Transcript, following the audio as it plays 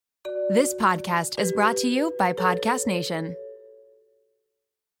This podcast is brought to you by Podcast Nation.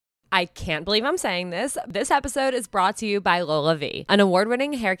 I can't believe I'm saying this. This episode is brought to you by LolaVie, an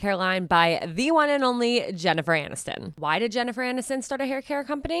award-winning hair care line by the one and only Jennifer Aniston. Why did Jennifer Aniston start a hair care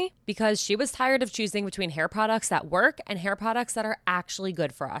company? Because she was tired of choosing between hair products that work and hair products that are actually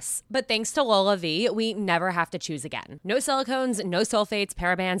good for us. But thanks to LolaVie, we never have to choose again. No silicones, no sulfates,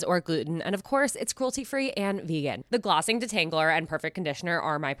 parabens, or gluten, and of course, it's cruelty-free and vegan. The Glossing Detangler and Perfect Conditioner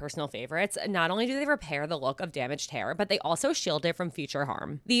are my personal favorites. Not only do they repair the look of damaged hair, but they also shield it from future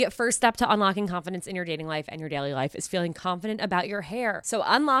harm. The first step to unlocking confidence in your dating life and your daily life is feeling confident about your hair. So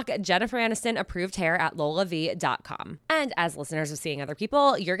unlock Jennifer Aniston approved hair at lolavie.com. And as listeners of Seeing Other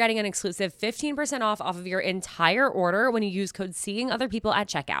People, you're getting an exclusive 15% off of your entire order when you use code Seeing Other People at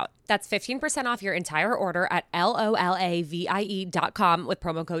checkout. That's 15% off your entire order at lolavie.com with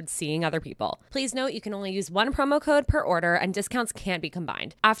promo code Seeing Other People. Please note you can only use one promo code per order and discounts can't be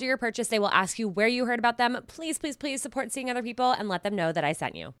combined. After your purchase, they will ask you where you heard about them. Please, please, please support Seeing Other People and let them know that I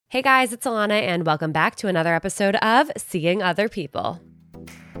sent you. Hey guys, it's Alana and welcome back to another episode of Seeing Other People.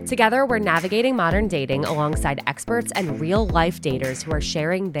 Together, we're navigating modern dating alongside experts and real-life daters who are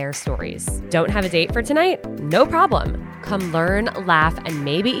sharing their stories. Don't have a date for tonight? No problem. Come learn, laugh, and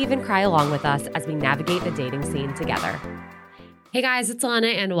maybe even cry along with us as we navigate the dating scene together. Hey guys, it's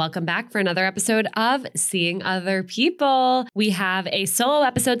Alana and welcome back for another episode of Seeing Other People. We have a solo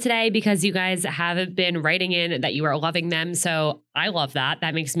episode today because you guys have been writing in that you are loving them. So I love that.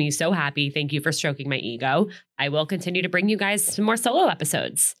 That makes me so happy. Thank you for stroking my ego. I will continue to bring you guys some more solo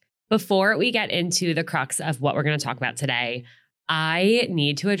episodes. Before we get into the crux of what we're going to talk about today, I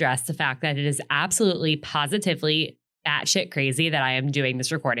need to address the fact that it is absolutely positively batshit crazy that I am doing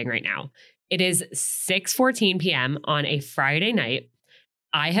this recording right now. It is 6:14 p.m. on a Friday night.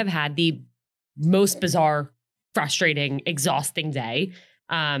 I have had the most bizarre, frustrating, exhausting day.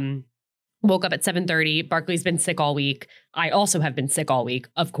 Woke up at 7:30. Barkley's been sick all week. I also have been sick all week,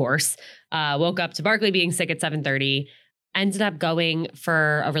 of course. Woke up to Barkley being sick at 7:30. Ended up going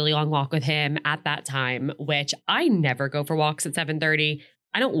for a really long walk with him at that time, which I never go for walks at 7:30.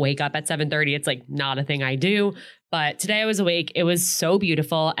 I don't wake up at 7:30. It's like not a thing I do. But today I was awake. It was so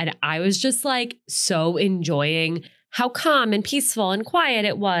beautiful. And I was just like so enjoying how calm and peaceful and quiet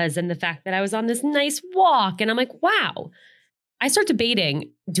it was. And the fact that I was on this nice walk. And I'm like, wow. I start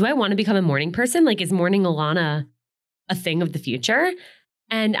debating, do I want to become a morning person? Like, is morning Alana a thing of the future?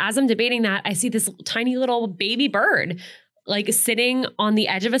 And as I'm debating that, I see this tiny little baby bird like sitting on the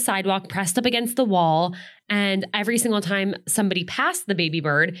edge of a sidewalk pressed up against the wall. And every single time somebody passed the baby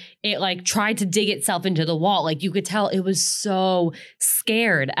bird, it like tried to dig itself into the wall. Like you could tell it was so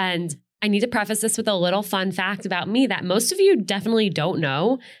scared. And I need to preface this with a little fun fact about me that most of you definitely don't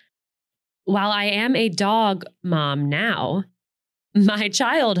know. While I am a dog mom now, my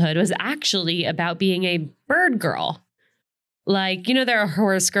childhood was actually about being a bird girl. Like, you know, there are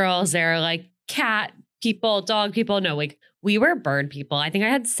horse girls, there are like cat people, dog people. No, like we were bird people. I think I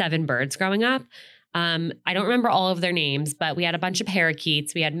had 7 birds growing up. I don't remember all of their names, but we had a bunch of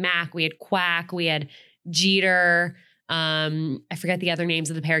parakeets. We had Mac, we had Quack, we had Jeter. I forget the other names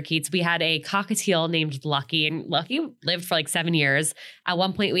of the parakeets. We had a cockatiel named Lucky, and Lucky lived for like 7 years. At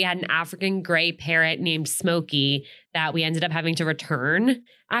one point, we had an African gray parrot named Smokey that we ended up having to return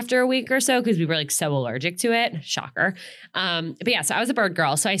after a week or so because we were like so allergic to it. Shocker. But yeah, so I was a bird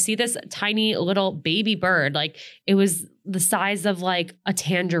girl. So I see this tiny little baby bird, like it was the size of like a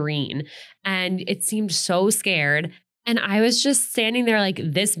tangerine, and it seemed so scared. And I was just standing there like,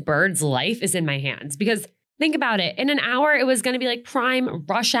 this bird's life is in my hands. Because think about it. In an hour, it was going to be like prime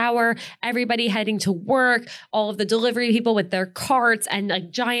rush hour, everybody heading to work, all of the delivery people with their carts and like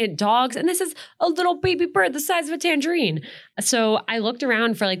giant dogs. And this is a little baby bird the size of a tangerine. So I looked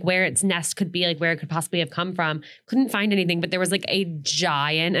around for like where its nest could be, like where it could possibly have come from. Couldn't find anything, but there was like a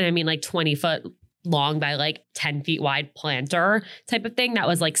giant, and I mean like 20 foot long by like 10 feet wide planter type of thing that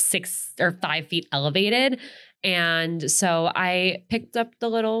was like 6 or 5 feet elevated. And so I picked up the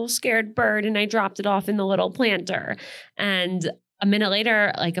little scared bird and I dropped it off in the little planter. And a minute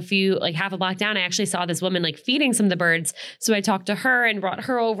later, like half a block down, I actually saw this woman like feeding some of the birds. So I talked to her and brought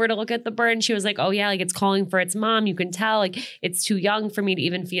her over to look at the bird. And she was like, oh yeah, like it's calling for its mom. You can tell like it's too young for me to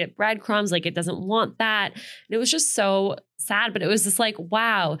even feed it breadcrumbs. Like it doesn't want that. And it was just so sad, but it was just like,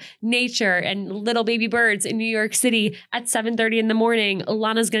 wow, nature and little baby birds in New York City at 7:30 in the morning.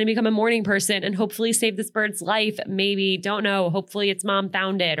 Alana's going to become a morning person and hopefully save this bird's life. Maybe, don't know. Hopefully its mom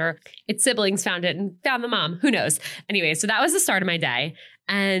found it or its siblings found it and found the mom. Who knows? Anyway, so that was the start of my day.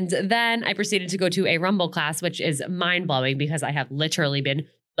 And then I proceeded to go to a Rumble class, which is mind blowing because I have literally been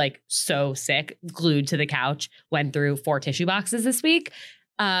like so sick, glued to the couch, went through 4 tissue boxes this week.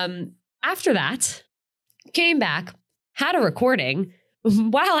 After that, came back, had a recording.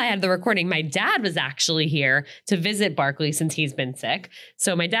 While I had the recording, my dad was actually here to visit Barkley since he's been sick.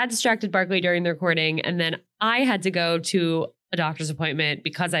 So my dad distracted Barkley during the recording, and then I had to go to a doctor's appointment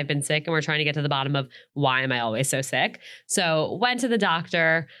because I've been sick and we're trying to get to the bottom of why am I always so sick. So went to the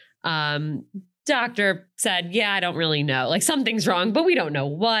doctor. Doctor said, yeah, I don't really know. Like something's wrong, but we don't know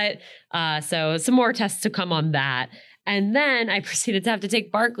what. So some more tests to come on that. And then I proceeded to have to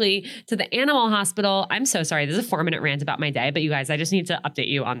take Barkley to the animal hospital. I'm so sorry. This is a 4-minute rant about my day, but you guys, I just need to update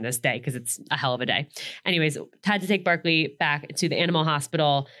you on this day because it's a hell of a day. Anyways, had to take Barkley back to the animal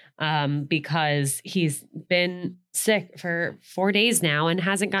hospital because he's been sick for 4 days now and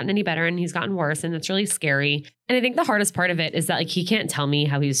hasn't gotten any better, and he's gotten worse, and it's really scary. And I think the hardest part of it is that like he can't tell me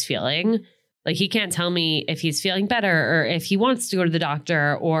how he's feeling. Like he can't tell me if he's feeling better or if he wants to go to the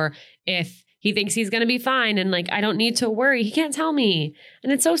doctor or if he thinks he's going to be fine and like, I don't need to worry. He can't tell me.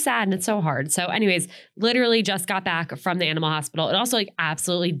 And it's so sad and it's so hard. So anyways, literally just got back from the animal hospital. It also like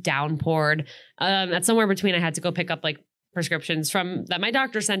absolutely downpoured. At somewhere between I had to go pick up like prescriptions from that my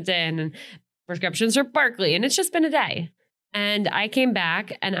doctor sent in and prescriptions for Barkley. And it's just been a day. And I came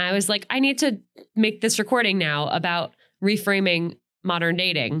back and I was like, I need to make this recording now about reframing modern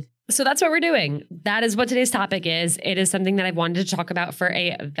dating. So that's what we're doing. That is what today's topic is. It is something that I've wanted to talk about for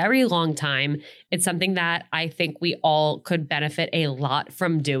a very long time. It's something that I think we all could benefit a lot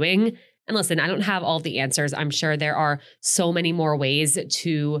from doing. And listen, I don't have all the answers. I'm sure there are so many more ways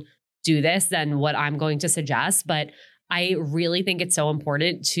to do this than what I'm going to suggest. But I really think it's so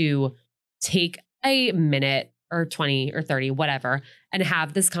important to take a minute or 20 or 30, whatever, and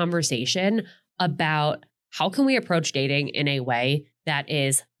have this conversation about how can we approach dating in a way that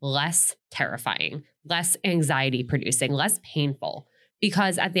is less terrifying, less anxiety producing, less painful.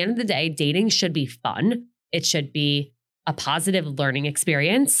 Because at the end of the day, dating should be fun. It should be a positive learning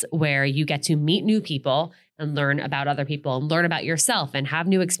experience where you get to meet new people and learn about other people and learn about yourself and have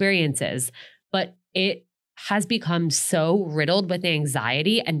new experiences. But it has become so riddled with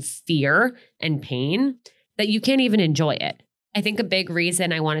anxiety and fear and pain that you can't even enjoy it. I think a big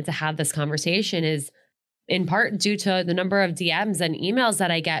reason I wanted to have this conversation is in part due to the number of DMs and emails that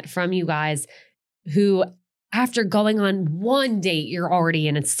I get from you guys who, after going on one date, you're already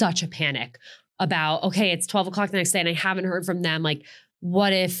in such a panic about, okay, it's 12 o'clock the next day and I haven't heard from them. Like,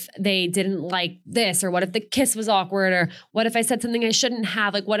 what if they didn't like this? Or what if the kiss was awkward? Or what if I said something I shouldn't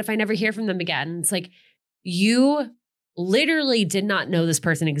have? Like, what if I never hear from them again? It's like, you literally did not know this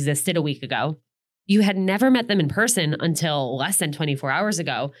person existed a week ago. You had never met them in person until less than 24 hours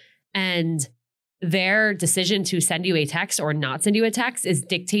ago. And their decision to send you a text or not send you a text is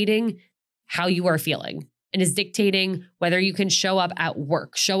dictating how you are feeling and is dictating whether you can show up at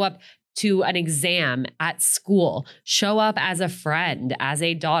work, show up to an exam at school, show up as a friend, as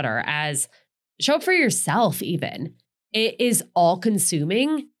a daughter, show up for yourself even. It is all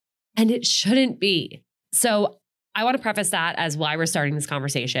consuming and it shouldn't be. So I want to preface that as why we're starting this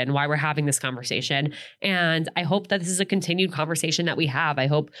conversation, why we're having this conversation. And I hope that this is a continued conversation that we have. I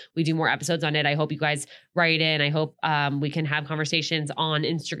hope we do more episodes on it. I hope you guys write in. I hope we can have conversations on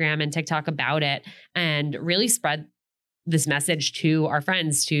Instagram and TikTok about it and really spread this message to our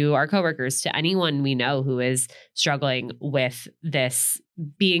friends, to our coworkers, to anyone we know who is struggling with this,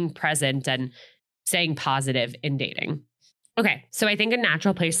 being present and staying positive in dating. Okay, so I think a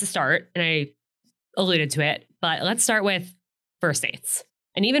natural place to start, and I alluded to it, but let's start with first dates.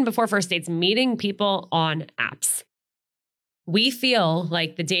 And even before first dates, meeting people on apps. We feel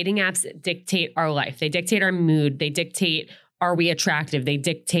like the dating apps dictate our life. They dictate our mood. They dictate, are we attractive? They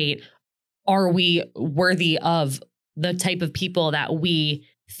dictate, are we worthy of the type of people that we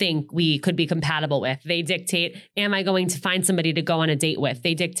think we could be compatible with? They dictate, am I going to find somebody to go on a date with?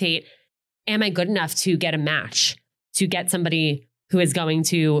 They dictate, am I good enough to get a match, to get somebody who is going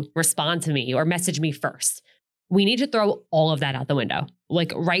to respond to me or message me first? We need to throw all of that out the window.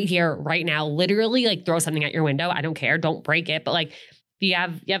 Like right here, right now, literally like throw something at your window. I don't care. Don't break it. But like if you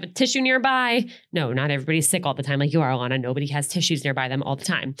have a tissue nearby. No, not everybody's sick all the time like you are, Alana. Nobody has tissues nearby them all the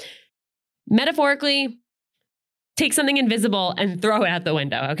time. Metaphorically, take something invisible and throw it out the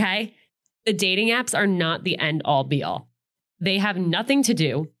window, okay? The dating apps are not the end all be all. They have nothing to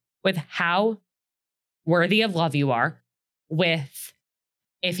do with how worthy of love you are, with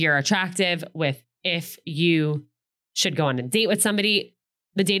if you're attractive, with if you should go on a date with somebody.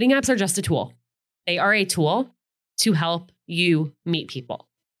 The dating apps are just a tool. They are a tool to help you meet people.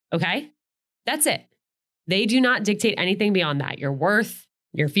 Okay? That's it. They do not dictate anything beyond that. Your worth,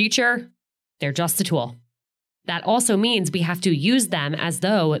 your future, they're just a tool. That also means we have to use them as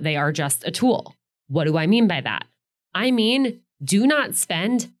though they are just a tool. What do I mean by that? I mean, do not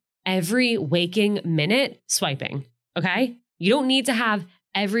spend every waking minute swiping, okay? You don't need to have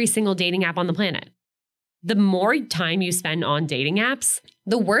every single dating app on the planet. The more time you spend on dating apps,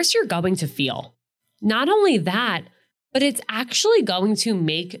 the worse you're going to feel. Not only that, but it's actually going to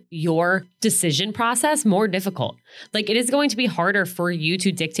make your decision process more difficult. Like, it is going to be harder for you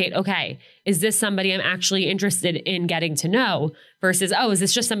to dictate, okay, is this somebody I'm actually interested in getting to know versus, oh, is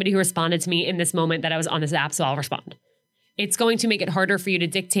this just somebody who responded to me in this moment that I was on this app, so I'll respond. It's going to make it harder for you to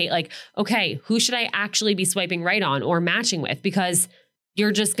dictate, like, okay, who should I actually be swiping right on or matching with? Because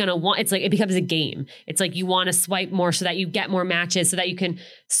you're just going to want, it's like, it becomes a game. It's like you want to swipe more so that you get more matches so that you can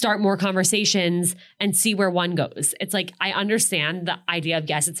start more conversations and see where one goes. It's like, I understand the idea of,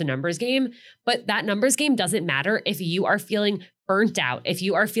 yes, it's a numbers game, but that numbers game doesn't matter if you are feeling burnt out, if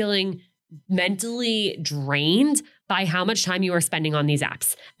you are feeling mentally drained by how much time you are spending on these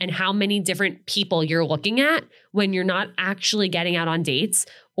apps and how many different people you're looking at when you're not actually getting out on dates,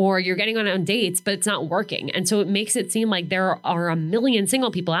 or you're getting on dates, but it's not working. And so it makes it seem like there are a million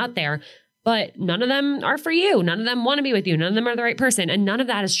single people out there, but none of them are for you. None of them want to be with you. None of them are the right person. And none of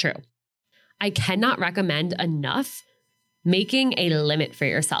that is true. I cannot recommend enough making a limit for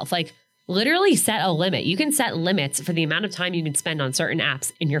yourself. Like, literally set a limit. You can set limits for the amount of time you can spend on certain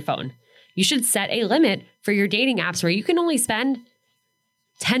apps in your phone. You should set a limit for your dating apps where you can only spend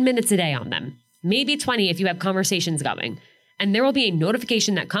 10 minutes a day on them, maybe 20 if you have conversations going. And there will be a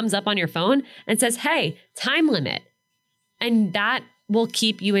notification that comes up on your phone and says, hey, time limit. And that will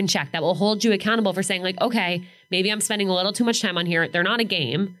keep you in check. That will hold you accountable for saying, like, okay, maybe I'm spending a little too much time on here. They're not a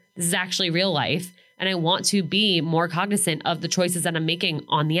game. This is actually real life. And I want to be more cognizant of the choices that I'm making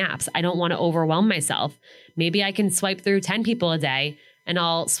on the apps. I don't want to overwhelm myself. Maybe I can swipe through 10 people a day and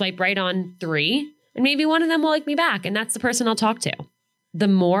I'll swipe right on 3. And maybe one of them will like me back. And that's the person I'll talk to. The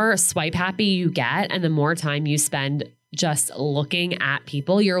more swipe happy you get and the more time you spend just looking at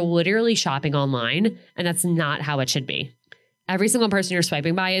people, you're literally shopping online. And that's not how it should be. Every single person you're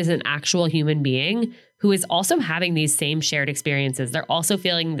swiping by is an actual human being who is also having these same shared experiences. They're also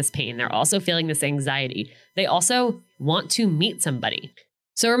feeling this pain. They're also feeling this anxiety. They also want to meet somebody.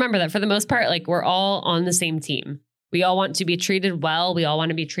 So remember that for the most part, like, we're all on the same team. We all want to be treated well. We all want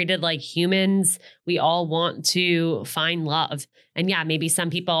to be treated like humans. We all want to find love. And yeah, maybe some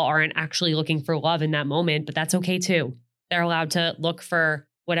people aren't actually looking for love in that moment, but that's okay too. They're allowed to look for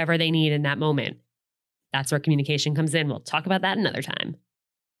whatever they need in that moment. That's where communication comes in. We'll talk about that another time.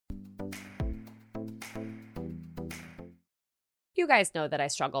 You guys know that I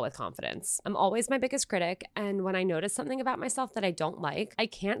struggle with confidence. I'm always my biggest critic, and when I notice something about myself that I don't like, I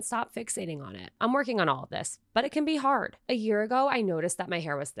can't stop fixating on it. I'm working on all of this, but it can be hard. A year ago, I noticed that my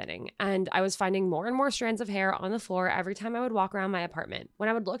hair was thinning, and I was finding more and more strands of hair on the floor every time I would walk around my apartment. When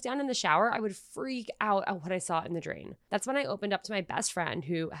I would look down in the shower, I would freak out at what I saw in the drain. That's when I opened up to my best friend,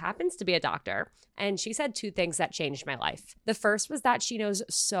 who happens to be a doctor, and she said 2 things that changed my life. The first was that she knows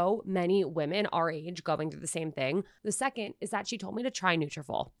so many women our age going through the same thing. The second is that she told me to try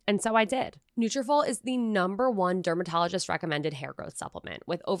Nutrafol. And so I did. Nutrafol is the #1 dermatologist recommended hair growth supplement,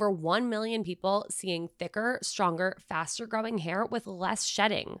 with over 1 million people seeing thicker, stronger, faster growing hair with less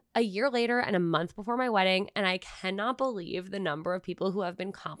shedding. A year later and a month before my wedding, and I cannot believe the number of people who have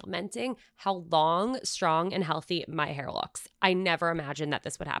been complimenting how long, strong, and healthy my hair looks. I never imagined that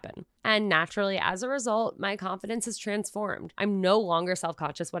this would happen. And naturally, as a result, my confidence has transformed. I'm no longer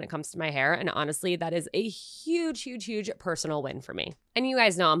self-conscious when it comes to my hair, and honestly, that is a huge, huge, huge personal win for me. And you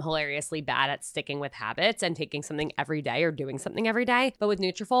guys know I'm hilariously bad at sticking with habits and taking something every day or doing something every day. But with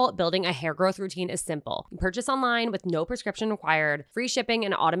Nutrafol, building a hair growth routine is simple. You purchase online with no prescription required. Free shipping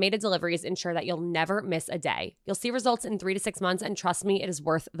and automated deliveries ensure that you'll never miss a day. You'll see results in 3 to 6 months, and trust me, it is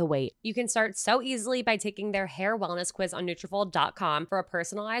worth the wait. You can start so easily by taking their hair wellness quiz on Nutrafol.com for a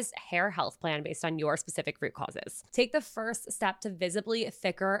personalized hair health plan based on your specific root causes. Take the first step to visibly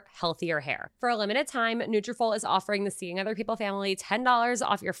thicker, healthier hair. For a limited time, Nutrafol is offering the Seeing Other People family $10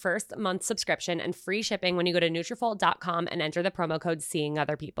 off your first month subscription and free shipping when you go to Nutrafol.com and enter the promo code Seeing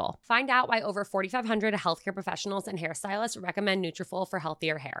Other People. Find out why over 4,500 healthcare professionals and hairstylists recommend Nutrafol for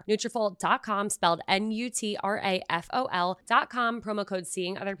healthier hair. Nutrafol.com, spelled Nutrafol.com, promo code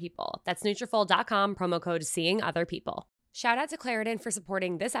Seeing Other People. That's Nutrafol.com, promo code Seeing Other People. Shout out to Claritin for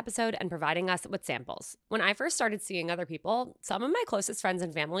supporting this episode and providing us with samples. When I first started Seeing Other People, some of my closest friends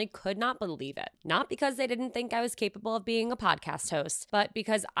and family could not believe it. Not because they didn't think I was capable of being a podcast host, but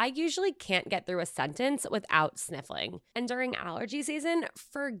because I usually can't get through a sentence without sniffling. And during allergy season,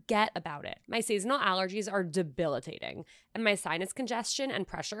 forget about it. My seasonal allergies are debilitating, and my sinus congestion and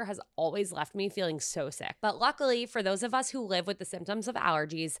pressure has always left me feeling so sick. But luckily, for those of us who live with the symptoms of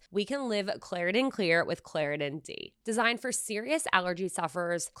allergies, we can live Claritin Clear with Claritin D. Designed And for serious allergy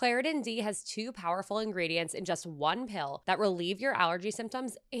sufferers, Claritin D has 2 powerful ingredients in just one pill that relieve your allergy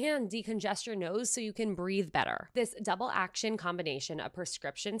symptoms and decongest your nose so you can breathe better. This double action combination of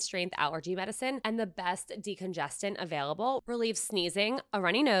prescription strength allergy medicine and the best decongestant available relieves sneezing, a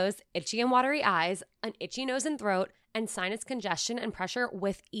runny nose, itchy and watery eyes, an itchy nose and throat, and sinus congestion and pressure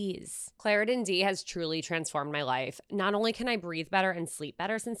with ease. Claritin D has truly transformed my life. Not only can I breathe better and sleep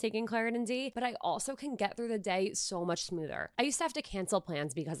better since taking Claritin D, but I also can get through the day so much smoother. I used to have to cancel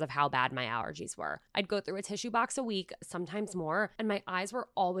plans because of how bad my allergies were. I'd go through a tissue box a week, sometimes more, and my eyes were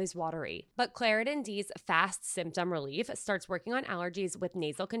always watery. But Claritin D's fast symptom relief starts working on allergies with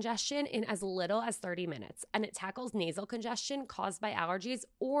nasal congestion in as little as 30 minutes, and it tackles nasal congestion caused by allergies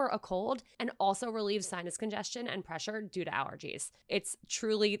or a cold, and also relieves sinus congestion and pressure due to allergies. It's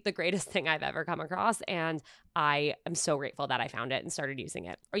truly the greatest thing I've ever come across, and I am so grateful that I found it and started using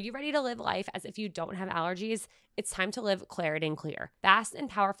it. Are you ready to live life as if you don't have allergies? It's time to live Claritin Clear. Fast and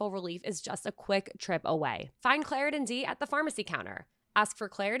powerful relief is just a quick trip away. Find Claritin D at the pharmacy counter. Ask for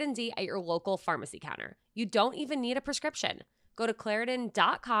Claritin D at your local pharmacy counter. You don't even need a prescription. Go to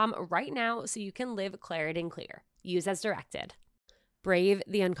Claritin.com right now so you can live Claritin Clear. Use as directed. Brave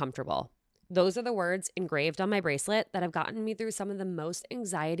the uncomfortable. Those are the words engraved on my bracelet that have gotten me through some of the most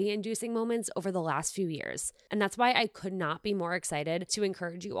anxiety-inducing moments over the last few years. And that's why I could not be more excited to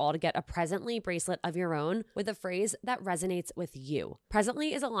encourage you all to get a Presently bracelet of your own with a phrase that resonates with you.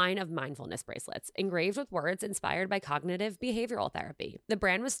 Presently is a line of mindfulness bracelets engraved with words inspired by cognitive behavioral therapy. The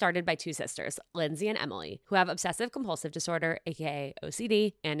brand was started by 2 sisters, Lindsay and Emily, who have obsessive-compulsive disorder, aka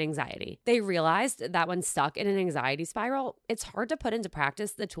OCD, and anxiety. They realized that when stuck in an anxiety spiral, it's hard to put into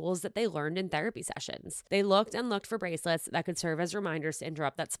practice the tools that they learned in therapy sessions. They looked and looked for bracelets that could serve as reminders to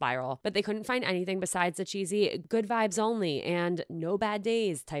interrupt that spiral, but they couldn't find anything besides the cheesy good vibes only and no bad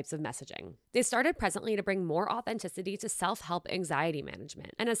days types of messaging. They started Presently to bring more authenticity to self-help anxiety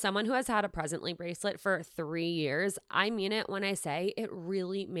management. And as someone who has had a Presently bracelet for 3 years, I mean it when I say it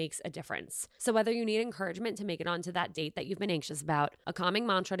really makes a difference. So whether you need encouragement to make it onto that date that you've been anxious about, a calming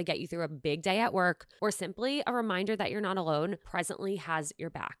mantra to get you through a big day at work, or simply a reminder that you're not alone, Presently has your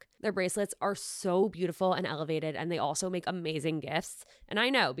back. Their bracelets are so beautiful and elevated, and they also make amazing gifts. And I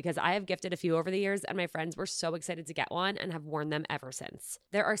know because I have gifted a few over the years, and my friends were so excited to get one and have worn them ever since.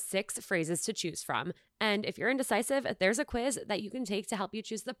 There are 6 phrases to choose from, and if you're indecisive, there's a quiz that you can take to help you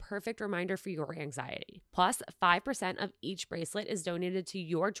choose the perfect reminder for your anxiety. Plus, 5% of each bracelet is donated to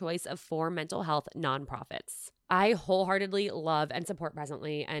your choice of 4 mental health nonprofits. I wholeheartedly love and support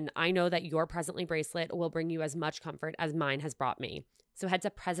Presently, and I know that your Presently bracelet will bring you as much comfort as mine has brought me. So head to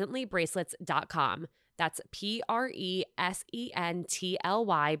presentlybracelets.com. That's PRESENTLY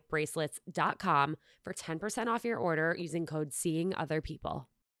bracelets.com for 10% off your order using code SEEINGOTHERPeople.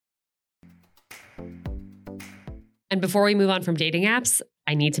 And before we move on from dating apps,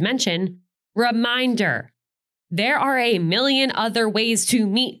 I need to mention, reminder, there are a million other ways to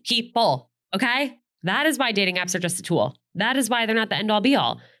meet people, okay? That is why dating apps are just a tool. That is why they're not the end all be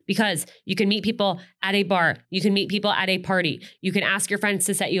all, because you can meet people at a bar. You can meet people at a party. You can ask your friends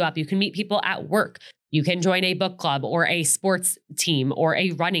to set you up. You can meet people at work. You can join a book club or a sports team or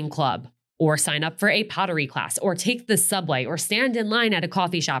a running club, or sign up for a pottery class, or take the subway, or stand in line at a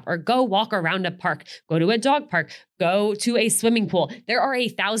coffee shop, or go walk around a park, go to a dog park, go to a swimming pool. There are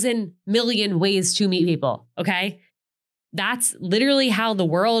 1,000 million ways to meet people, okay? That's literally how the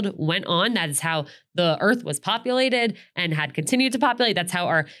world went on. That is how the earth was populated and had continued to populate. That's how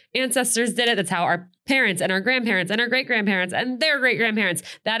our ancestors did it. That's how our parents and our grandparents and our great-grandparents and their great-grandparents,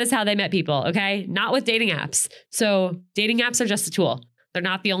 that is how they met people, okay? Not with dating apps. So dating apps are just a tool. They're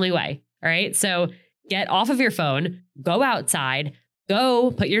not the only way, all right? So get off of your phone, go outside,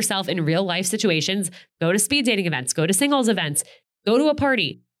 go put yourself in real life situations, go to speed dating events, go to singles events, go to a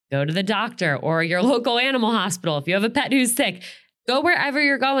party. Go to the doctor or your local animal hospital. If you have a pet who's sick, go wherever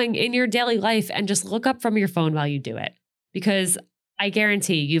you're going in your daily life and just look up from your phone while you do it. Because I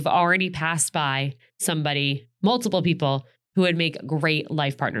guarantee you've already passed by somebody, multiple people who would make great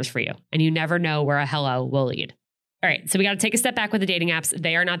life partners for you. And you never know where a hello will lead. All right, so we got to take a step back with the dating apps.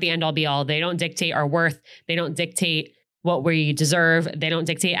 They are not the end all be all. They don't dictate our worth. They don't dictate what we deserve. They don't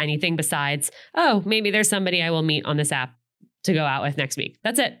dictate anything besides, oh, maybe there's somebody I will meet on this app to go out with next week.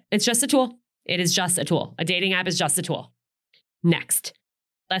 That's it. It's just a tool. It is just a tool. A dating app is just a tool. Next,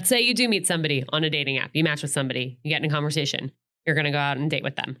 let's say you do meet somebody on a dating app. You match with somebody, you get in a conversation. You're going to go out and date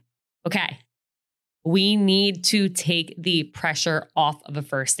with them. Okay. We need to take the pressure off of a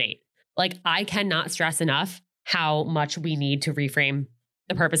first date. Like, I cannot stress enough how much we need to reframe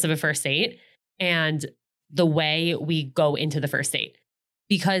the purpose of a first date and the way we go into the first date.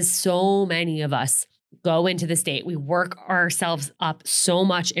 Because so many of us go into this date. We work ourselves up so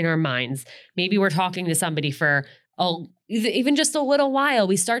much in our minds. Maybe we're talking to somebody for even just a little while.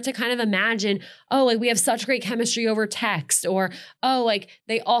 We start to kind of imagine, oh, like we have such great chemistry over text, or, oh, like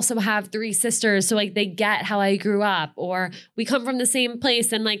they also have 3 sisters. So like they get how I grew up, or we come from the same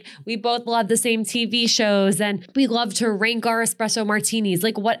place and like we both love the same TV shows and we love to rank our espresso martinis,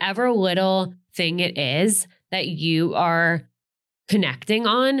 like whatever little thing it is that you are connecting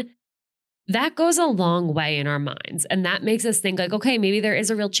on. That goes a long way in our minds. And that makes us think like, okay, maybe there is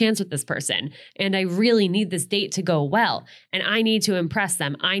a real chance with this person. And I really need this date to go well. And I need to impress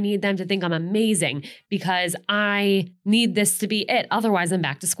them. I need them to think I'm amazing because I need this to be it. Otherwise, I'm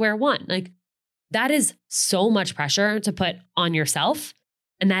back to square one. Like that is so much pressure to put on yourself.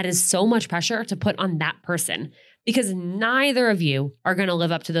 And that is so much pressure to put on that person because neither of you are going to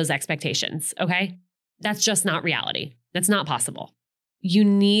live up to those expectations. Okay. That's just not reality. That's not possible. You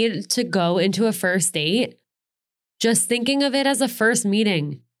need to go into a first date just thinking of it as a first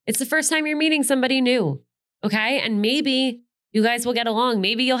meeting. It's the first time you're meeting somebody new, okay? And maybe you guys will get along.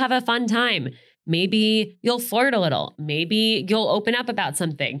 Maybe you'll have a fun time. Maybe you'll flirt a little. Maybe you'll open up about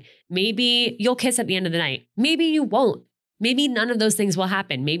something. Maybe you'll kiss at the end of the night. Maybe you won't. Maybe none of those things will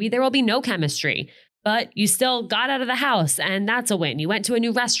happen. Maybe there will be no chemistry, but you still got out of the house and that's a win. You went to a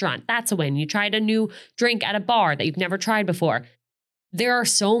new restaurant. That's a win. You tried a new drink at a bar that you've never tried before. There are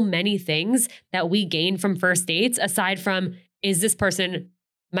so many things that we gain from first dates aside from, is this person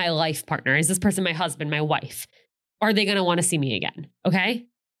my life partner? Is this person my husband, my wife? Are they going to want to see me again? Okay.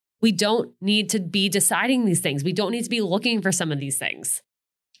 We don't need to be deciding these things. We don't need to be looking for some of these things.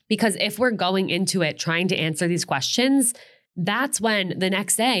 Because if we're going into it trying to answer these questions, that's when the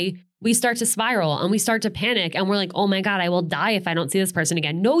next day we start to spiral and we start to panic and we're like, oh my God, I will die if I don't see this person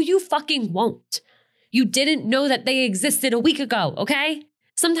again. No, you fucking won't. You didn't know that they existed a week ago, okay?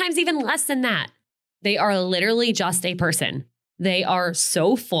 Sometimes even less than that. They are literally just a person. They are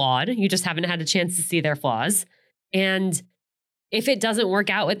so flawed. You just haven't had a chance to see their flaws. And if it doesn't work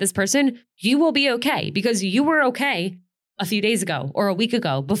out with this person, you will be okay because you were okay a few days ago or a week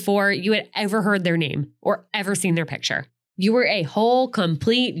ago before you had ever heard their name or ever seen their picture. You were a whole,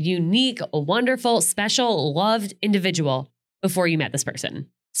 complete, unique, wonderful, special, loved individual before you met this person.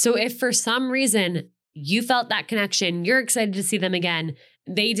 So if for some reason you felt that connection, you're excited to see them again,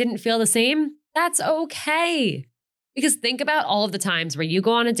 they didn't feel the same, that's okay. Because think about all of the times where you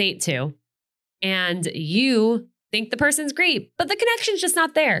go on a date too, and you think the person's great, but the connection's just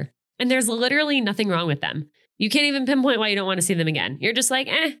not there. And there's literally nothing wrong with them. You can't even pinpoint why you don't want to see them again. You're just like,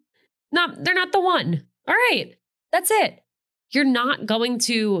 they're not the one. All right, that's it. You're not going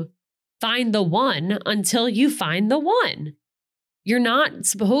to find the one until you find the one. You're not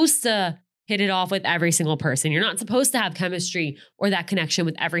supposed to hit it off with every single person. You're not supposed to have chemistry or that connection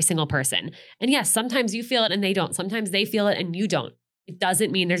with every single person. And yes, sometimes you feel it and they don't. Sometimes they feel it and you don't. It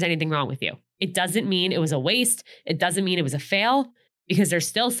doesn't mean there's anything wrong with you. It doesn't mean it was a waste. It doesn't mean it was a fail, because there's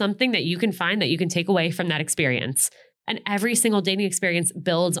still something that you can find that you can take away from that experience. And every single dating experience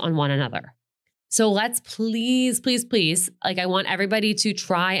builds on one another. So let's please, like I want everybody to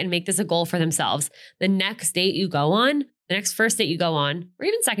try and make this a goal for themselves. The next date you go on, the next first date you go on, or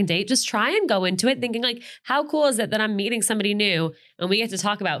even second date, just try and go into it thinking like, how cool is it that I'm meeting somebody new and we get to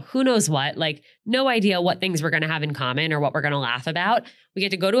talk about who knows what, like no idea what things we're going to have in common or what we're going to laugh about. We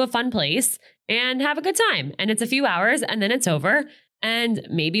get to go to a fun place and have a good time. And it's a few hours and then it's over. And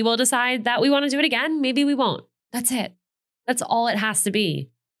maybe we'll decide that we want to do it again. Maybe we won't. That's it. That's all it has to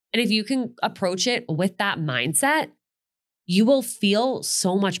be. And if you can approach it with that mindset, you will feel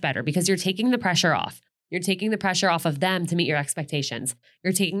so much better because you're taking the pressure off. You're taking the pressure off of them to meet your expectations.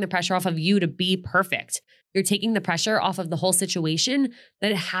 You're taking the pressure off of you to be perfect. You're taking the pressure off of the whole situation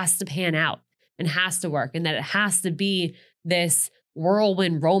that it has to pan out and has to work and that it has to be this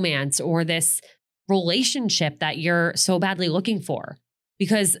whirlwind romance or this relationship that you're so badly looking for,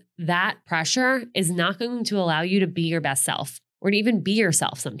 because that pressure is not going to allow you to be your best self or to even be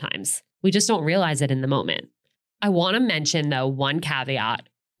yourself sometimes. We just don't realize it in the moment. I want to mention though, one caveat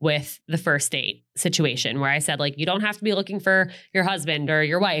with the first date situation where I said, like, you don't have to be looking for your husband or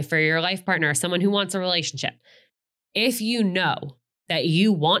your wife or your life partner, or someone who wants a relationship. If you know that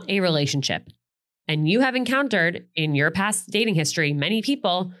you want a relationship and you have encountered in your past dating history many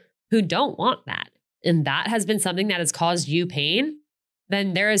people who don't want that, and that has been something that has caused you pain,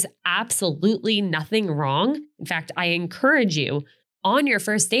 then there is absolutely nothing wrong. In fact, I encourage you on your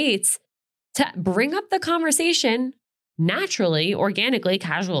first dates to bring up the conversation naturally, organically,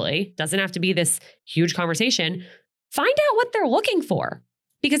 casually. Doesn't have to be this huge conversation. Find out what they're looking for.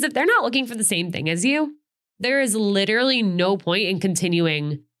 Because if they're not looking for the same thing as you, there is literally no point in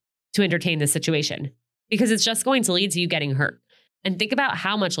continuing to entertain this situation. because it's just going to lead to you getting hurt. And think about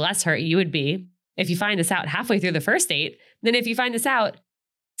how much less hurt you would be if you find this out halfway through the first date than if you find this out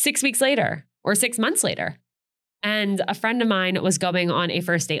 6 weeks later or 6 months later. And a friend of mine was going on a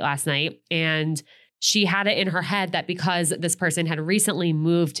first date last night, and she had it in her head that because this person had recently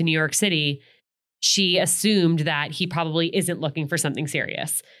moved to New York City, she assumed that he probably isn't looking for something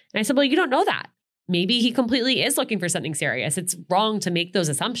serious. And I said, well, you don't know that. Maybe he completely is looking for something serious. It's wrong to make those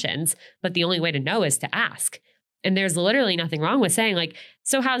assumptions, but the only way to know is to ask. And there's literally nothing wrong with saying like,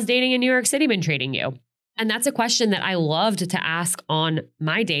 so how's dating in New York City been treating you? And that's a question that I loved to ask on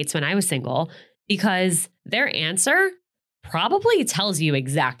my dates when I was single, because their answer probably tells you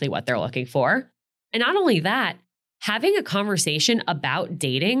exactly what they're looking for. And not only that, having a conversation about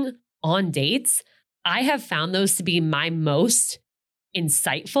dating on dates, I have found those to be my most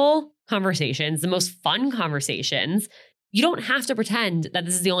insightful conversations, the most fun conversations. You don't have to pretend that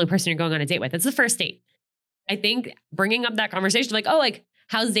this is the only person you're going on a date with. It's the first date. I think bringing up that conversation, like, oh, like,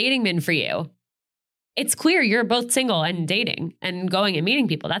 how's dating been for you? It's clear you're both single and dating and going and meeting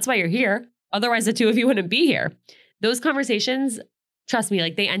people. That's why you're here. Otherwise, the two of you wouldn't be here. Those conversations, trust me,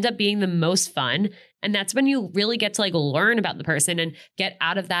 like they end up being the most fun. And that's when you really get to like learn about the person and get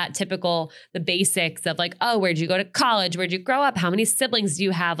out of that typical, the basics of like, oh, where'd you go to college? Where'd you grow up? How many siblings do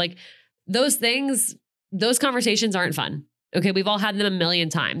you have? Like those things, those conversations aren't fun. Okay, we've all had them a million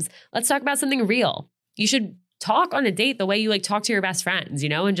times. Let's talk about something real. You should talk on a date the way you like talk to your best friends, you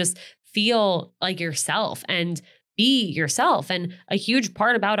know, and just feel like yourself and be yourself. And a huge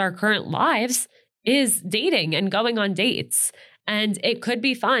part about our current lives is dating and going on dates. And it could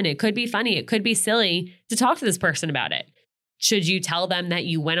be fun. It could be funny. It could be silly to talk to this person about it. Should you tell them that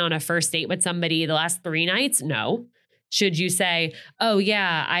you went on a first date with somebody the last 3 nights? No. Should you say, oh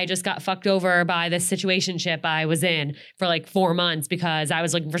yeah, I just got fucked over by this situationship I was in for like 4 months because I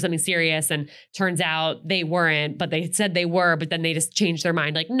was looking for something serious and turns out they weren't, but they said they were, but then they just changed their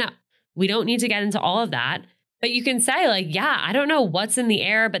mind. Like, no, we don't need to get into all of that. But you can say like, yeah, I don't know what's in the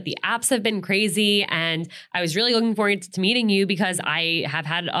air, but the apps have been crazy. And I was really looking forward to meeting you because I have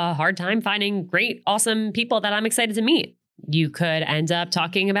had a hard time finding great, awesome people that I'm excited to meet. You could end up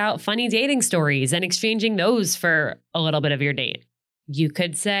talking about funny dating stories and exchanging those for a little bit of your date. You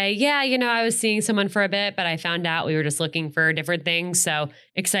could say, yeah, you know, I was seeing someone for a bit, but I found out we were just looking for different things. So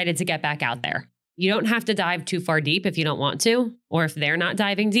excited to get back out there. You don't have to dive too far deep if you don't want to, or if they're not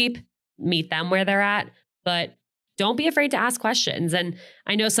diving deep, meet them where they're at. But don't be afraid to ask questions. And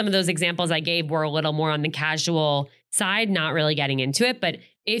I know some of those examples I gave were a little more on the casual side, not really getting into it. But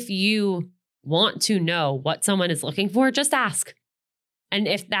if you want to know what someone is looking for, just ask. And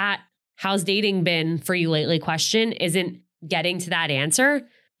if that how's dating been for you lately question isn't getting to that answer,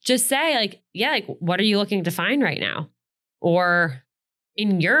 just say like, yeah, like what are you looking to find right now? Or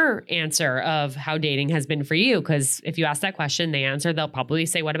in your answer of how dating has been for you, because if you ask that question, they answer, they'll probably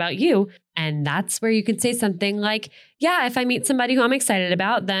say, what about you? And that's where you could say something like, yeah, if I meet somebody who I'm excited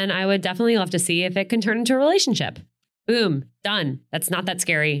about, then I would definitely love to see if it can turn into a relationship. Boom, done. That's not that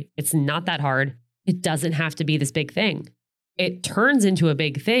scary. It's not that hard. It doesn't have to be this big thing. It turns into a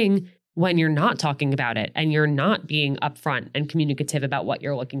big thing when you're not talking about it and you're not being upfront and communicative about what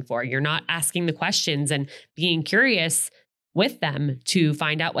you're looking for. You're not asking the questions and being curious with them to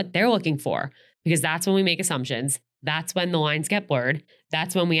find out what they're looking for, because that's when we make assumptions. That's when the lines get blurred.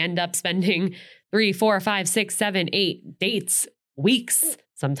 That's when we end up spending 3, 4, 5, 6, 7, 8 dates, weeks,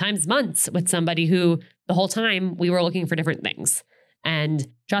 sometimes months with somebody who the whole time we were looking for different things. And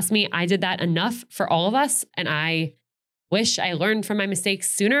trust me, I did that enough for all of us. And I wish I learned from my mistakes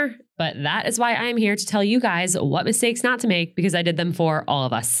sooner, but that is why I'm here to tell you guys what mistakes not to make, because I did them for all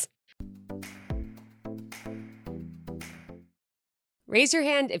of us. Raise your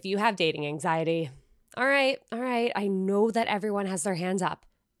hand if you have dating anxiety. All right. I know that everyone has their hands up,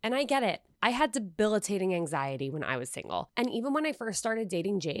 and I get it. I had debilitating anxiety when I was single. And even when I first started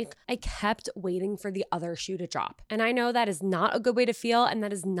dating Jake, I kept waiting for the other shoe to drop. And I know that is not a good way to feel, and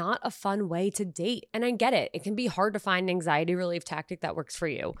that is not a fun way to date. And I get it. It can be hard to find an anxiety relief tactic that works for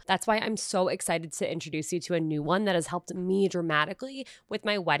you. That's why I'm so excited to introduce you to a new one that has helped me dramatically with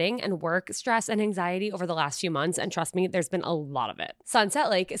my wedding and work stress and anxiety over the last few months. And trust me, there's been a lot of it.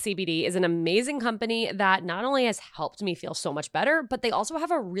 Sunset Lake CBD is an amazing company that not only has helped me feel so much better, but they also have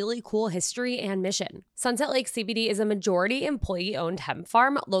a really cool history history and mission. Sunset Lake CBD is a majority employee-owned hemp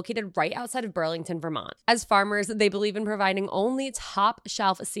farm located right outside of Burlington, Vermont. As farmers, they believe in providing only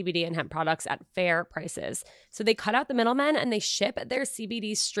top-shelf CBD and hemp products at fair prices. So they cut out the middlemen and they ship their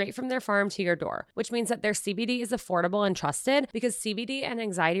CBD straight from their farm to your door, which means that their CBD is affordable and trusted because CBD and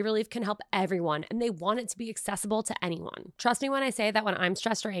anxiety relief can help everyone and they want it to be accessible to anyone. Trust me when I say that when I'm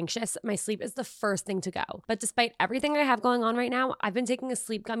stressed or anxious, my sleep is the first thing to go. But despite everything I have going on right now, I've been taking a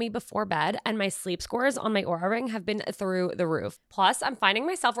sleep gummy before bed and my sleep scores on my Oura Ring have been through the roof. Plus, I'm finding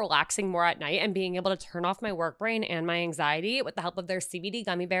myself relaxing more at night and being able to turn off my work brain and my anxiety with the help of their CBD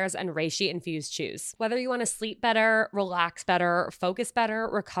gummy bears and reishi infused chews. Whether you want to sleep better, relax better, focus better,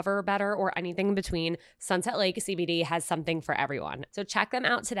 recover better, or anything in between, Sunset Lake CBD has something for everyone. So check them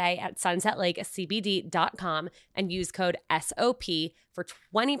out today at sunsetlakecbd.com and use code SOP for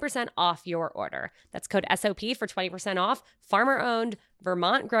 20% off your order. That's code SOP for 20% off. Farmer-owned,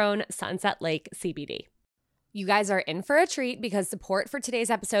 Vermont-grown Sunset Lake CBD. You guys are in for a treat because support for today's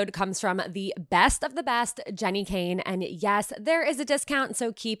episode comes from the best of the best, Jenni Kayne. And yes, there is a discount,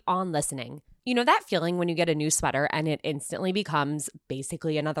 so keep on listening. You know that feeling when you get a new sweater and it instantly becomes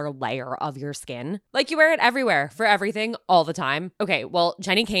basically another layer of your skin? Like you wear it everywhere, for everything, all the time. Okay, well,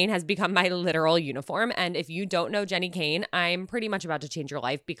 Jenni Kayne has become my literal uniform. And if you don't know Jenni Kayne, I'm pretty much about to change your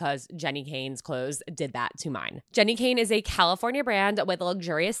life because Jenni Kayne's clothes did that to mine. Jenni Kayne is a California brand with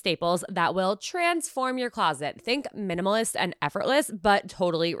luxurious staples that will transform your closet. Think minimalist and effortless, but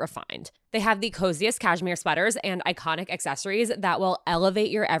totally refined. They have the coziest cashmere sweaters and iconic accessories that will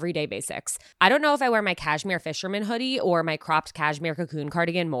elevate your everyday basics. I don't know if I wear my cashmere fisherman hoodie or my cropped cashmere cocoon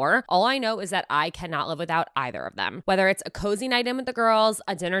cardigan more. All I know is that I cannot live without either of them. Whether it's a cozy night in with the girls,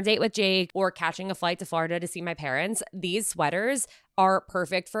 a dinner date with Jake, or catching a flight to Florida to see my parents, these sweaters are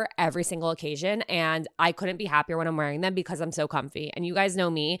perfect for every single occasion, and I couldn't be happier when I'm wearing them because I'm so comfy. And you guys know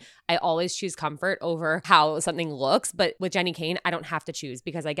me, I always choose comfort over how something looks, but with Jenni Kayne, I don't have to choose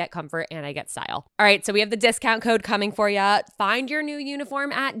because I get comfort and I get style. All right, so we have the discount code coming for you. Find your new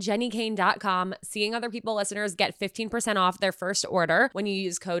uniform at jennikayne.com. Seeing Other People listeners get 15% off their first order when you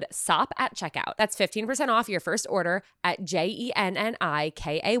use code SOP at checkout. That's 15% off your first order at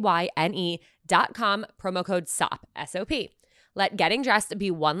jennikayne.com, promo code SOP, S-O-P. Let getting dressed be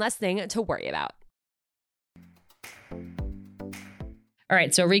one less thing to worry about. All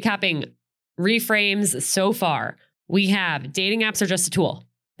right, so recapping reframes so far. We have dating apps are just a tool.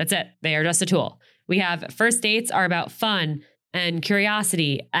 That's it. They are just a tool. We have first dates are about fun and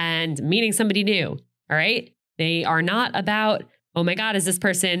curiosity and meeting somebody new. All right? They are not about, oh my God, is this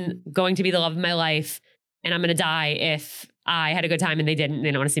person going to be the love of my life and I'm going to die if I had a good time and they didn't,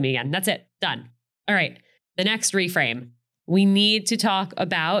 they don't want to see me again. That's it. Done. All right. The next reframe. We need to talk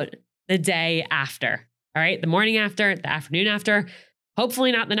about the day after, all right? The morning after, the afternoon after,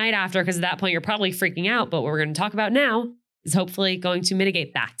 hopefully not the night after, because at that point you're probably freaking out. But what we're going to talk about now is hopefully going to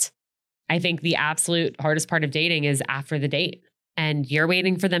mitigate that. I think the absolute hardest part of dating is after the date and you're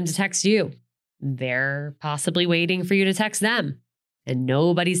waiting for them to text you. They're possibly waiting for you to text them and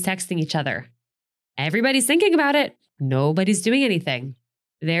nobody's texting each other. Everybody's thinking about it. Nobody's doing anything.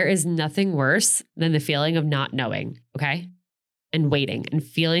 There is nothing worse than the feeling of not knowing, okay? And waiting and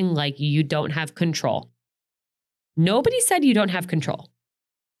feeling like you don't have control. Nobody said you don't have control.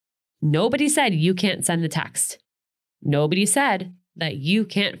 Nobody said you can't send the text. Nobody said that you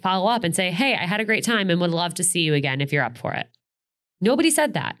can't follow up and say, hey, I had a great time and would love to see you again if you're up for it. Nobody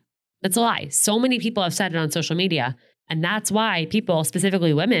said that. That's a lie. So many people have said it on social media. And that's why people,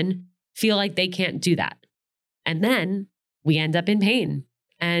 specifically women, feel like they can't do that. And then we end up in pain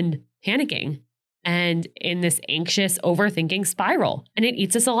and panicking and in this anxious overthinking spiral, and it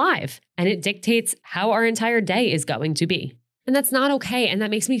eats us alive and it dictates how our entire day is going to be. And that's not okay. And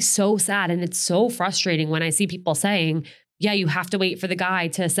that makes me so sad. And it's so frustrating when I see people saying, yeah, you have to wait for the guy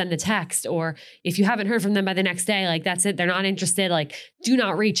to send the text, or if you haven't heard from them by the next day, like that's it, they're not interested, like do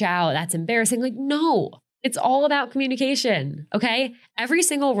not reach out. That's embarrassing. Like, no, it's all about communication. Okay. Every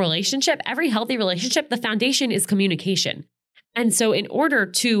single relationship, every healthy relationship, the foundation is communication. And so in order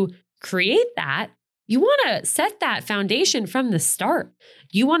to create that, you want to set that foundation from the start.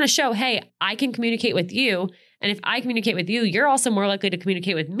 You want to show, hey, I can communicate with you. And if I communicate with you, you're also more likely to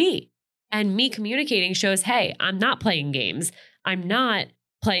communicate with me. And me communicating shows, hey, I'm not playing games. I'm not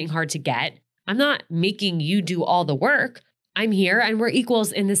playing hard to get. I'm not making you do all the work. I'm here and we're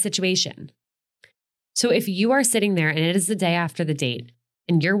equals in this situation. So if you are sitting there and it is the day after the date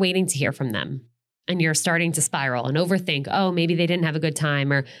and you're waiting to hear from them, and you're starting to spiral and overthink, oh, maybe they didn't have a good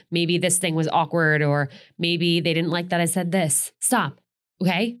time, or maybe this thing was awkward, or maybe they didn't like that I said this. Stop,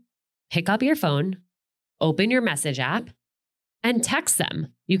 okay? Pick up your phone, open your message app, and text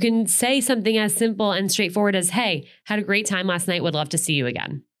them. You can say something as simple and straightforward as, hey, had a great time last night. Would love to see you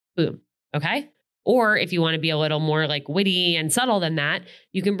again. Boom. Okay. Or if you want to be a little more like witty and subtle than that,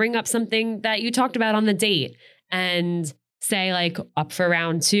 you can bring up something that you talked about on the date and say like, up for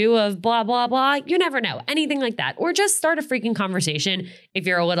round 2 of blah, blah, blah. You never know. Anything like that. Or just start a freaking conversation. If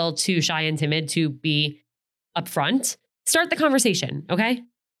you're a little too shy and timid to be upfront, start the conversation. Okay.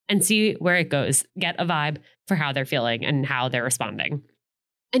 And see where it goes. Get a vibe for how they're feeling and how they're responding.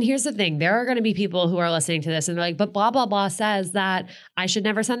 And here's the thing. There are going to be people who are listening to this and they're like, but blah, blah, blah says that I should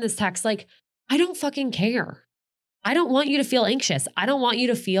never send this text. Like, I don't fucking care. I don't want you to feel anxious. I don't want you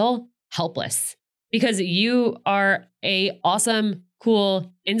to feel helpless because you are a awesome,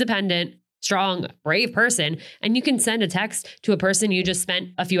 cool, independent, strong, brave person. And you can send a text to a person you just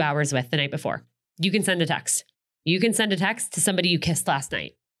spent a few hours with the night before. You can send a text. You can send a text to somebody you kissed last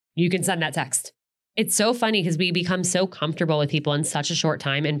night. You can send that text. It's so funny because we become so comfortable with people in such a short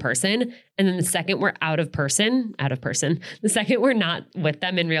time in person. And then the second we're out of person, the second we're not with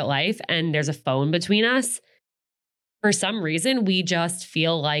them in real life and there's a phone between us, for some reason, we just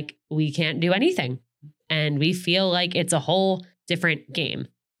feel like we can't do anything. And we feel like it's a whole different game.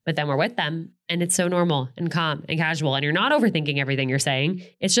 But then we're with them and it's so normal and calm and casual. And you're not overthinking everything you're saying.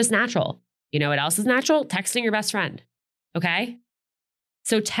 It's just natural. You know what else is natural? Texting your best friend. Okay?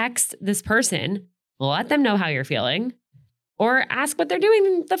 So text this person, let them know how you're feeling, or ask what they're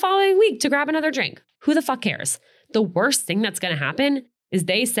doing the following week to grab another drink. Who the fuck cares? The worst thing that's going to happen is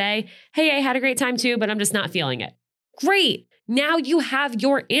they say, hey, I had a great time too, but I'm just not feeling it. Great. Now you have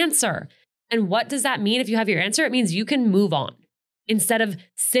your answer. And what does that mean if you have your answer? It means you can move on instead of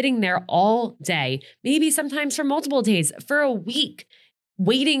sitting there all day, maybe sometimes for multiple days, for a week,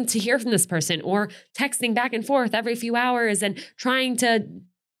 waiting to hear from this person or texting back and forth every few hours and trying to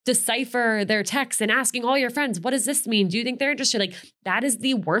decipher their text and asking all your friends, what does this mean? Do you think they're interested? Like, that is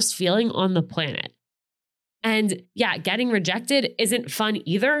the worst feeling on the planet. And yeah, getting rejected isn't fun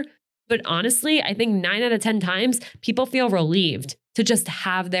either. But honestly, I think 9 out of 10 times people feel relieved to just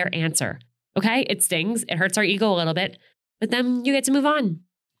have their answer. Okay. It stings. It hurts our ego a little bit, but then you get to move on.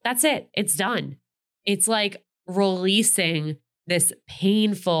 That's it. It's done. It's like releasing this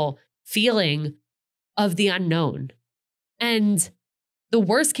painful feeling of the unknown. And the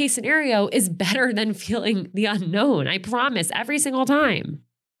worst case scenario is better than feeling the unknown. I promise, every single time.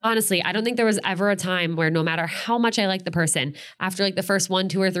 Honestly, I don't think there was ever a time where no matter how much I liked the person, after like the first 1,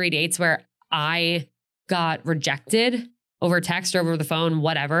 2, or 3 dates where I got rejected over text or over the phone,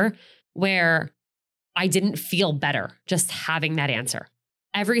 whatever, where I didn't feel better just having that answer.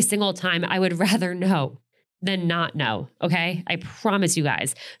 Every single time I would rather know than not know, okay? I promise you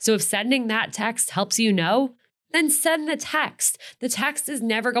guys. So if sending that text helps you know, then send the text. The text is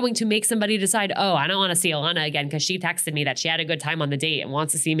never going to make somebody decide, oh, I don't want to see Alana again because she texted me that she had a good time on the date and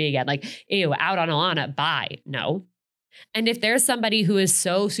wants to see me again. Like, ew, out on Alana, bye. No. And if there's somebody who is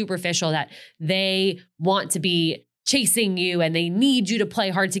so superficial that they want to be chasing you and they need you to play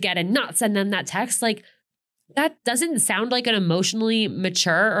hard to get and not send them that text, like, that doesn't sound like an emotionally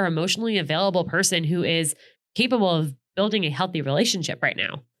mature or emotionally available person who is capable of building a healthy relationship right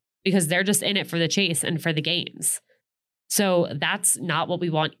now, because they're just in it for the chase and for the games. So that's not what we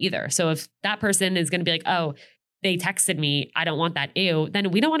want either. So if that person is going to be like, oh, they texted me, I don't want that, ew,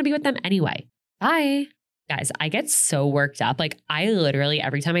 then we don't want to be with them anyway. Bye. Guys, I get so worked up. Like, I literally,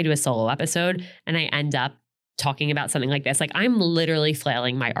 every time I do a solo episode and I end up talking about something like this, like, I'm literally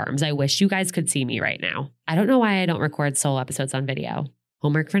flailing my arms. I wish you guys could see me right now. I don't know why I don't record solo episodes on video.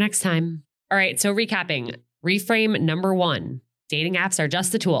 Homework for next time. All right, so recapping. Reframe number 1, dating apps are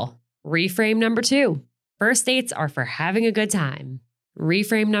just a tool. Reframe number 2, first dates are for having a good time.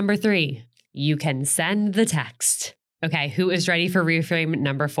 Reframe number 3, you can send the text. Okay, who is ready for reframe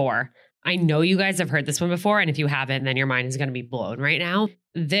number 4? I know you guys have heard this one before, and if you haven't, then your mind is going to be blown right now.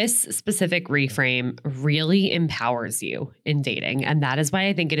 This specific reframe really empowers you in dating, and that is why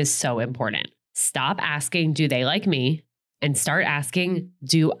I think it is so important. Stop asking, do they like me? And start asking,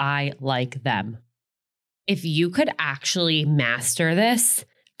 do I like them? If you could actually master this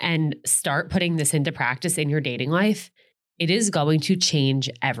and start putting this into practice in your dating life, it is going to change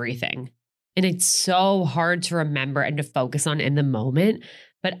everything. And it's so hard to remember and to focus on in the moment.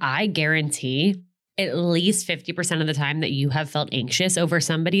 But I guarantee at least 50% of the time that you have felt anxious over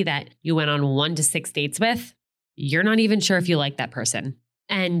somebody that you went on 1 to 6 dates with, you're not even sure if you like that person.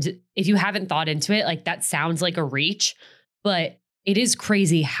 And if you haven't thought into it, like, that sounds like a reach, but it is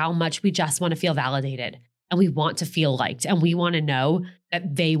crazy how much we just want to feel validated and we want to feel liked and we want to know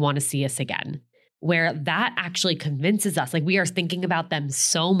that they want to see us again. where that actually convinces us. Like we are thinking about them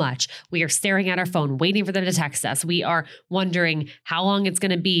so much. We are staring at our phone, waiting for them to text us. We are wondering how long it's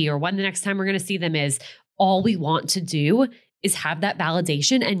going to be or when the next time we're going to see them is. All we want to do is have that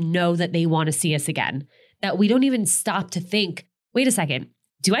validation and know that they want to see us again. That we don't even stop to think, wait a second,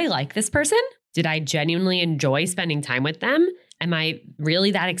 do I like this person? Did I genuinely enjoy spending time with them? Am I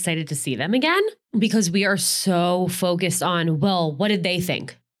really that excited to see them again? Because we are so focused on, well, what did they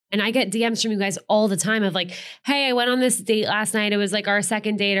think? And I get DMs from you guys all the time of like, hey, I went on this date last night. It was like our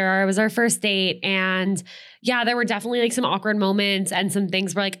second date or it was our first date. And yeah, there were definitely like some awkward moments and some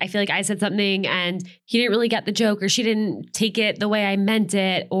things where like, I feel like I said something and he didn't really get the joke or she didn't take it the way I meant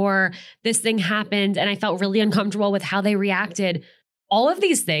it, or this thing happened and I felt really uncomfortable with how they reacted. All of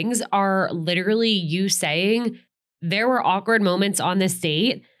these things are literally you saying there were awkward moments on this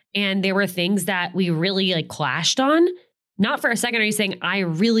date and there were things that we really like clashed on. Not for a second are you saying, I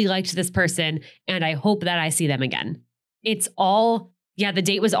really liked this person and I hope that I see them again. It's all, yeah, the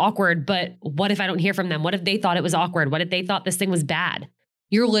date was awkward, but what if I don't hear from them? What if they thought it was awkward? What if they thought this thing was bad?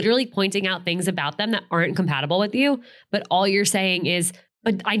 You're literally pointing out things about them that aren't compatible with you, but all you're saying is,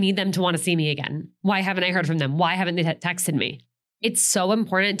 but I need them to want to see me again. Why haven't I heard from them? Why haven't they texted me? It's so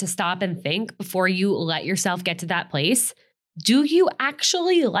important to stop and think before you let yourself get to that place. Do you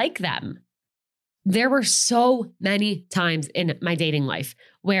actually like them? There were so many times in my dating life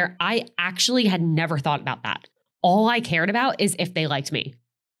where I actually had never thought about that. All I cared about is if they liked me.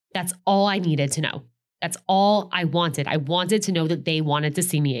 That's all I needed to know. That's all I wanted. I wanted to know that they wanted to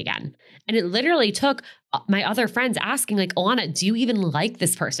see me again. And it literally took my other friends asking like, Alana, do you even like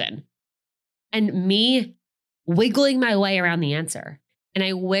this person? And me wiggling my way around the answer. And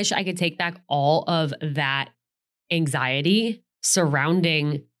I wish I could take back all of that anxiety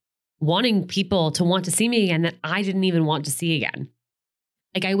surrounding wanting people to want to see me again that I didn't even want to see again.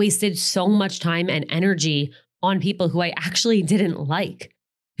 Like I wasted so much time and energy on people who I actually didn't like,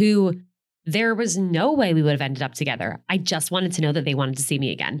 who there was no way we would have ended up together. I just wanted to know that they wanted to see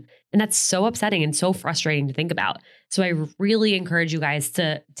me again. And that's so upsetting and so frustrating to think about. So I really encourage you guys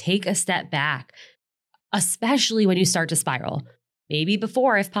to take a step back, especially when you start to spiral, maybe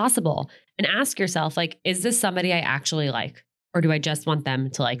before if possible, and ask yourself, like, is this somebody I actually like? Or do I just want them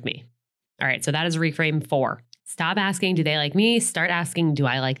to like me? All right, so that is reframe 4. Stop asking, do they like me? Start asking, do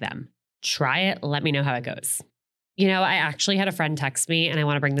I like them? Try it. Let me know how it goes. You know, I actually had a friend text me, and I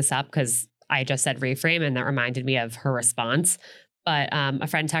want to bring this up because I just said reframe, and that reminded me of her response. But a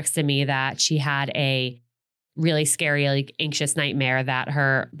friend texted me that she had a really scary, like anxious nightmare that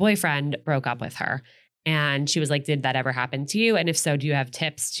her boyfriend broke up with her. And she was like, did that ever happen to you? And if so, do you have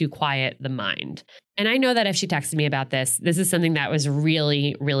tips to quiet the mind? And I know that if she texted me about this is something that was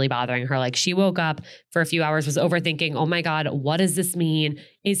really, really bothering her. Like she woke up for a few hours, was overthinking, oh my God, what does this mean?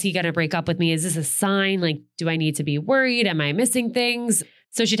 Is he going to break up with me? Is this a sign? Like, do I need to be worried? Am I missing things?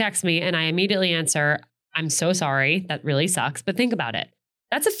 So she texts me and I immediately answer, I'm so sorry. That really sucks. But think about it.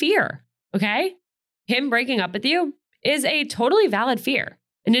 That's a fear. Okay. Him breaking up with you is a totally valid fear.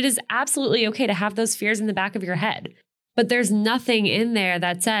 And it is absolutely okay to have those fears in the back of your head. But there's nothing in there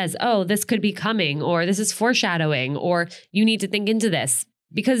that says, oh, this could be coming, or this is foreshadowing, or you need to think into this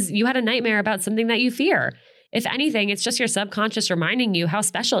because you had a nightmare about something that you fear. If anything, it's just your subconscious reminding you how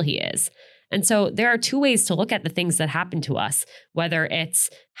special he is. And so there are 2 ways to look at the things that happen to us, whether it's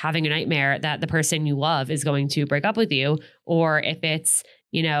having a nightmare that the person you love is going to break up with you, or if it's,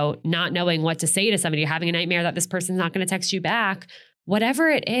 you know, not knowing what to say to somebody, having a nightmare that this person's not going to text you back. Whatever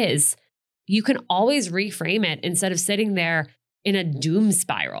it is, you can always reframe it instead of sitting there in a doom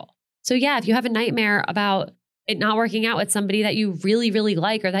spiral. So yeah, if you have a nightmare about it not working out with somebody that you really, really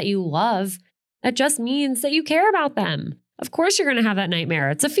like or that you love, that just means that you care about them. Of course you're going to have that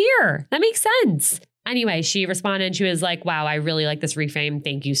nightmare. It's a fear. That makes sense. Anyway, she responded. She was like, wow, I really like this reframe.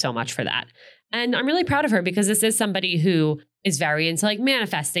 Thank you so much for that. And I'm really proud of her because this is somebody who is very into like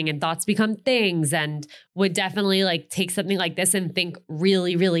manifesting and thoughts become things and would definitely like take something like this and think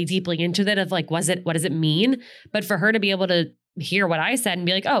really, really deeply into it of like, what does it mean? But for her to be able to hear what I said and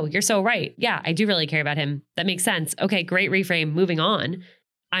be like, oh, you're so right. Yeah, I do really care about him. That makes sense. Okay, great reframe. Moving on.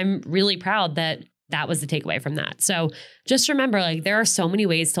 I'm really proud that that was the takeaway from that. So just remember, like there are so many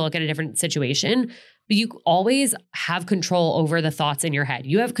ways to look at a different situation, but you always have control over the thoughts in your head.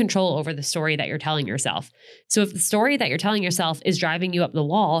 You have control over the story that you're telling yourself. So if the story that you're telling yourself is driving you up the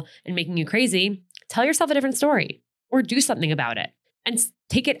wall and making you crazy, tell yourself a different story or do something about it and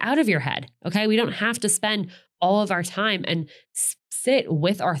take it out of your head. Okay. We don't have to spend all of our time and sit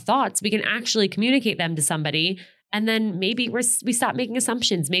with our thoughts. We can actually communicate them to somebody. And then maybe we stop making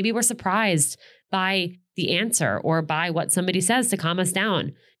assumptions. Maybe we're surprised by the answer or by what somebody says to calm us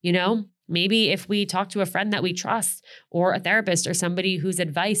down. You know, Maybe if we talk to a friend that we trust or a therapist or somebody whose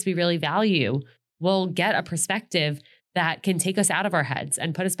advice we really value, we'll get a perspective that can take us out of our heads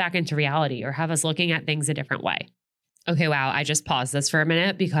and put us back into reality or have us looking at things a different way. Okay, wow. I just paused this for a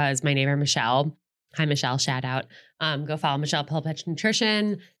minute because my neighbor, Michelle, hi, Michelle, shout out. Go follow Michelle Pilpitch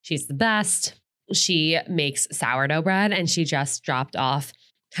Nutrition. She's the best. She makes sourdough bread and she just dropped off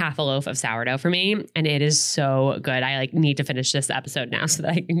half a loaf of sourdough for me. And it is so good. I need to finish this episode now so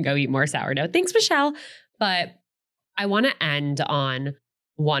that I can go eat more sourdough. Thanks, Michelle. But I want to end on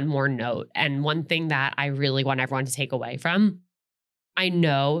one more note. And one thing that I really want everyone to take away from, I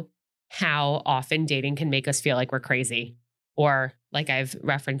know how often dating can make us feel like we're crazy or, like I've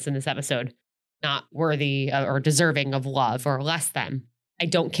referenced in this episode, not worthy or deserving of love or less than. I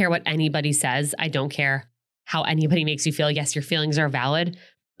don't care what anybody says. I don't care how anybody makes you feel. Yes, your feelings are valid,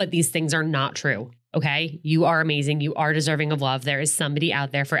 but these things are not true. Okay? You are amazing. You are deserving of love. There is somebody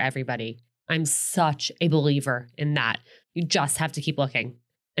out there for everybody. I'm such a believer in that. You just have to keep looking.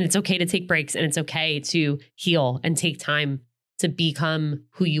 And it's okay to take breaks and it's okay to heal and take time to become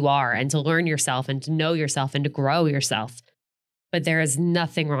who you are and to learn yourself and to know yourself and to grow yourself. But there is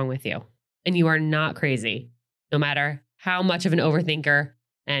nothing wrong with you. And you are not crazy, no matter how much of an overthinker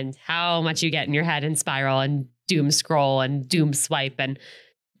and how much you get in your head and spiral and doom scroll and doom swipe and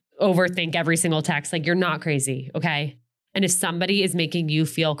overthink every single text. You're not crazy, okay? And if somebody is making you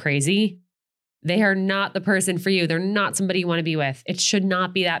feel crazy, they are not the person for you. They're not somebody you want to be with. It should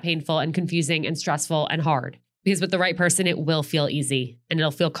not be that painful and confusing and stressful and hard. Because with the right person, it will feel easy and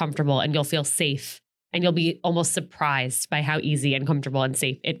it'll feel comfortable and you'll feel safe. And you'll be almost surprised by how easy and comfortable and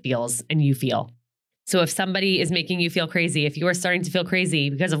safe it feels and you feel. So if somebody is making you feel crazy, if you are starting to feel crazy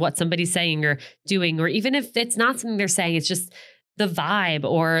because of what somebody's saying or doing, or even if it's not something they're saying, it's just the vibe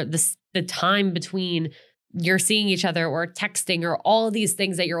or the time between you're seeing each other or texting or all of these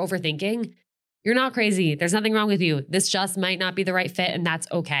things that you're overthinking, you're not crazy. There's nothing wrong with you. This just might not be the right fit and that's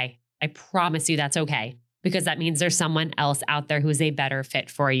okay. I promise you that's okay. Because that means there's someone else out there who's a better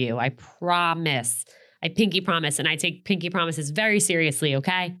fit for you. I promise. I pinky promise. And I take pinky promises very seriously,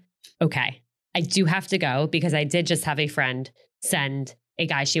 okay? Okay. I do have to go because I did just have a friend send a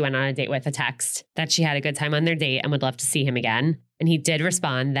guy she went on a date with a text that she had a good time on their date and would love to see him again. And he did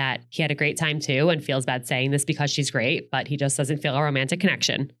respond that he had a great time too and feels bad saying this because she's great, but he just doesn't feel a romantic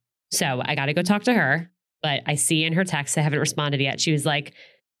connection. So I got to go talk to her. But I see in her text, I haven't responded yet. She was like,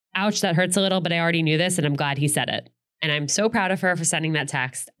 ouch, that hurts a little, but I already knew this and I'm glad he said it. And I'm so proud of her for sending that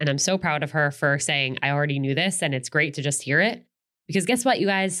text. And I'm so proud of her for saying, I already knew this and it's great to just hear it. Because guess what, you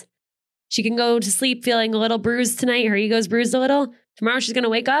guys? She can go to sleep feeling a little bruised tonight. Her ego's bruised a little. Tomorrow she's going to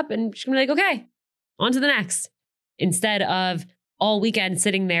wake up and she's going to be like, okay, on to the next. Instead of all weekend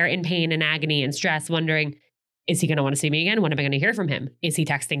sitting there in pain and agony and stress, wondering, is he going to want to see me again? When am I going to hear from him? Is he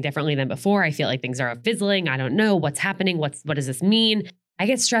texting differently than before? I feel like things are fizzling. I don't know what's happening. What does this mean? I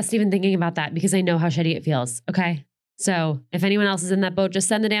get stressed even thinking about that because I know how shitty it feels. Okay. So if anyone else is in that boat, just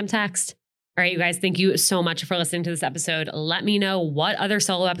send the damn text. All right, you guys, thank you so much for listening to this episode. Let me know what other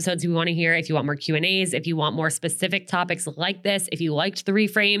solo episodes you want to hear. If you want more Q&As, if you want more specific topics like this, if you liked the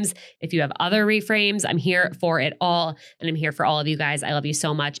reframes, if you have other reframes, I'm here for it all. And I'm here for all of you guys. I love you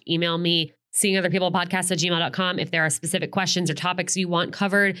so much. Email me, seeingotherpeoplepodcast@gmail.com if there are specific questions or topics you want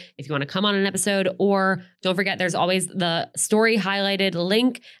covered, if you want to come on an episode, or don't forget there's always the story highlighted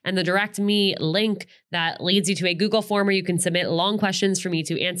link and the direct me link that leads you to a Google form where you can submit long questions for me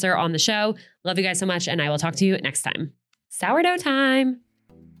to answer on the show. Love you guys so much, and I will talk to you next time. Sourdough time.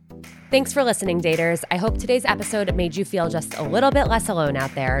 Thanks for listening, daters. I hope today's episode made you feel just a little bit less alone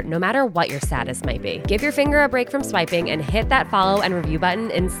out there, no matter what your status might be. Give your finger a break from swiping and hit that follow and review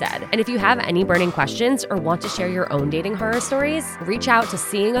button instead. And if you have any burning questions or want to share your own dating horror stories, reach out to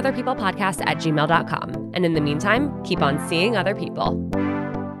seeingotherpeoplepodcast@gmail.com. And in the meantime, keep on seeing other people.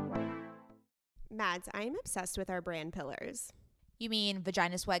 Mads, I am obsessed with our brand pillars. You mean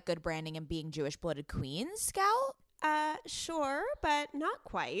Vagina Sweat, good branding, and being Jewish-blooded queens, Scout? Sure, but not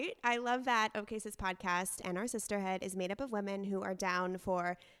quite. I love that OK Sis podcast and our sisterhood is made up of women who are down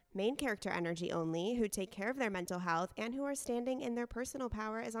for main character energy only, who take care of their mental health, and who are standing in their personal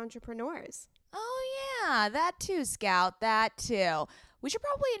power as entrepreneurs. Oh, yeah, that too, Scout, that too. We should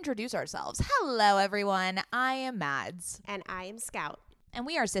probably introduce ourselves. Hello, everyone. I am Mads. And I am Scout. And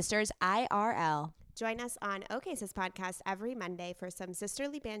we are sisters IRL. Join us on OK Sis podcast every Monday for some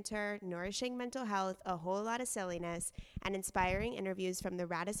sisterly banter, nourishing mental health, a whole lot of silliness, and inspiring interviews from the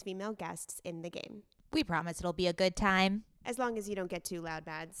raddest female guests in the game. We promise it'll be a good time. As long as you don't get too loud,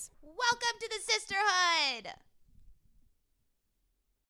 Mads. Welcome to the sisterhood!